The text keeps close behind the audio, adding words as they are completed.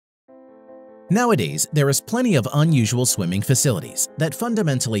Nowadays, there is plenty of unusual swimming facilities that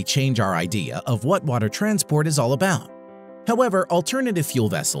fundamentally change our idea of what water transport is all about. However, alternative fuel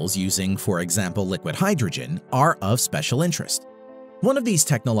vessels using, for example, liquid hydrogen are of special interest. One of these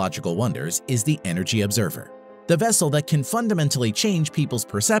technological wonders is the EnergyObserver, the vessel that can fundamentally change people's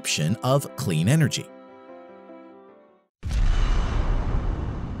perception of clean energy.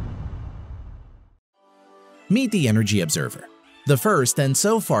 Meet the EnergyObserver, the first and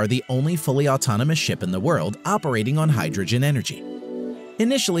so far the only fully autonomous ship in the world operating on hydrogen energy.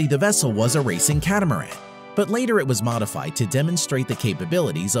 Initially, the vessel was a racing catamaran, but later it was modified to demonstrate the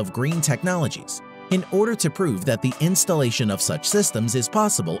capabilities of green technologies in order to prove that the installation of such systems is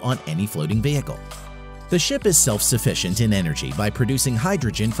possible on any floating vehicle. The ship is self-sufficient in energy by producing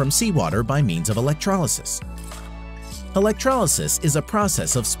hydrogen from seawater by means of electrolysis. Electrolysis is a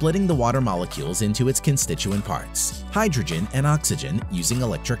process of splitting the water molecules into its constituent parts, hydrogen and oxygen, using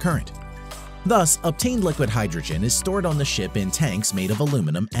electric current. Thus, obtained liquid hydrogen is stored on the ship in tanks made of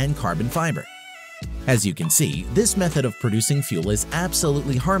aluminum and carbon fiber. As you can see, this method of producing fuel is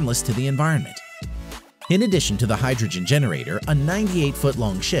absolutely harmless to the environment. In addition to the hydrogen generator, a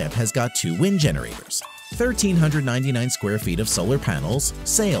 98-foot-long ship has got 2 wind generators, 1,399 square feet of solar panels,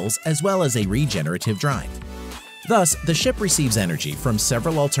 sails, as well as a regenerative drive. Thus, the ship receives energy from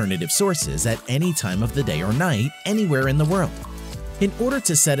several alternative sources at any time of the day or night, anywhere in the world. In order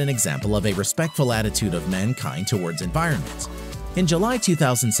to set an example of a respectful attitude of mankind towards environment, in July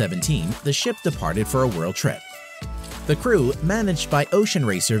 2017, the ship departed for a world trip. The crew, managed by ocean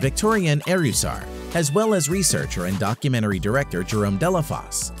racer Victoria Erussar, as well as researcher and documentary director Jerome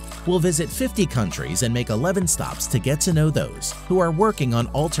Delafosse, will visit 50 countries and make 11 stops to get to know those who are working on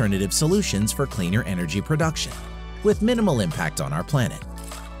alternative solutions for cleaner energy production, with minimal impact on our planet.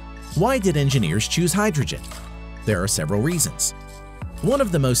 Why did engineers choose hydrogen? There are several reasons. One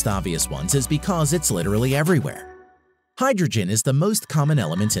of the most obvious ones is because it's literally everywhere. Hydrogen is the most common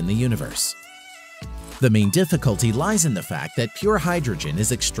element in the universe. The main difficulty lies in the fact that pure hydrogen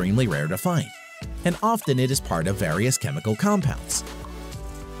is extremely rare to find, and often it is part of various chemical compounds.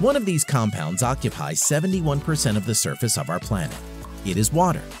 One of these compounds occupies 71% of the surface of our planet. It is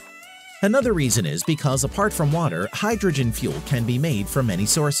water. Another reason is because apart from water, hydrogen fuel can be made from many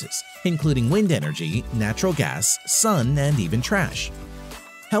sources, including wind energy, natural gas, sun, and even trash.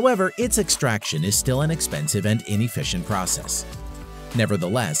 However, its extraction is still an expensive and inefficient process.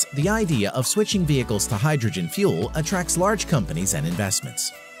 Nevertheless, the idea of switching vehicles to hydrogen fuel attracts large companies and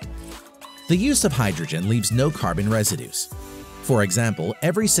investments. The use of hydrogen leaves no carbon residues. For example,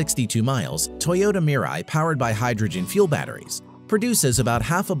 every 62 miles, Toyota Mirai, powered by hydrogen fuel batteries, produces about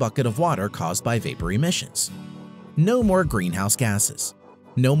half a bucket of water caused by vapor emissions. No more greenhouse gases.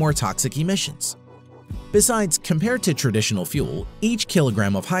 No more toxic emissions. Besides, compared to traditional fuel, each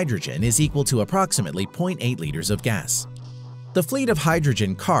kilogram of hydrogen is equal to approximately 0.8 liters of gas. The fleet of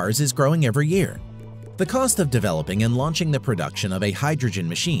hydrogen cars is growing every year. The cost of developing and launching the production of a hydrogen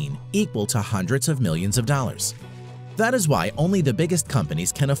machine equal to hundreds of millions of dollars. That is why only the biggest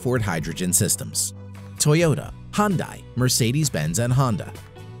companies can afford hydrogen systems: Toyota, Hyundai, Mercedes-Benz, and Honda.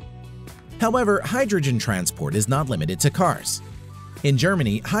 However, hydrogen transport is not limited to cars. In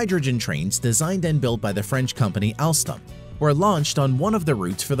Germany, hydrogen trains designed and built by the French company Alstom were launched on one of the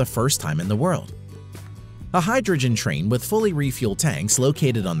routes for the first time in the world. A hydrogen train with fully refueled tanks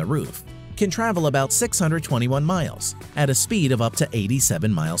located on the roof can travel about 621 miles at a speed of up to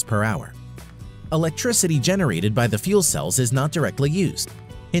 87 miles per hour. Electricity generated by the fuel cells is not directly used.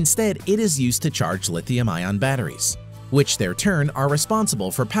 Instead, it is used to charge lithium-ion batteries, which their turn are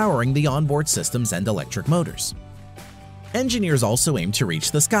responsible for powering the onboard systems and electric motors. Engineers also aim to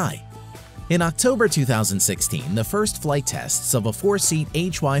reach the sky. In October 2016, the first flight tests of a 4-seat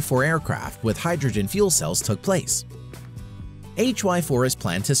HY-4 aircraft with hydrogen fuel cells took place. HY-4 is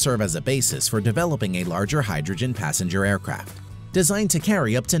planned to serve as a basis for developing a larger hydrogen passenger aircraft, designed to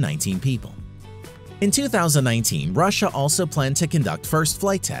carry up to 19 people. In 2019, Russia also planned to conduct first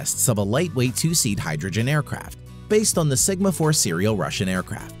flight tests of a lightweight 2-seat hydrogen aircraft based on the Sigma-4 serial Russian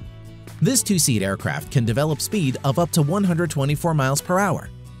aircraft. This 2-seat aircraft can develop speed of up to 124 miles per hour.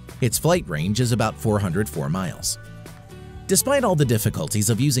 Its flight range is about 404 miles. Despite all the difficulties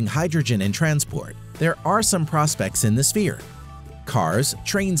of using hydrogen in transport, there are some prospects in the sphere. Cars,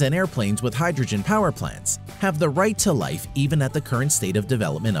 trains, and airplanes with hydrogen power plants have the right to life even at the current state of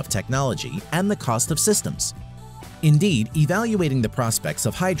development of technology and the cost of systems. Indeed, evaluating the prospects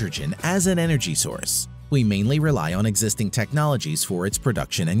of hydrogen as an energy source, we mainly rely on existing technologies for its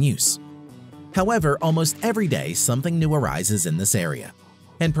production and use. However, almost every day something new arises in this area,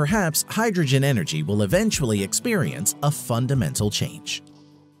 and perhaps hydrogen energy will eventually experience a fundamental change.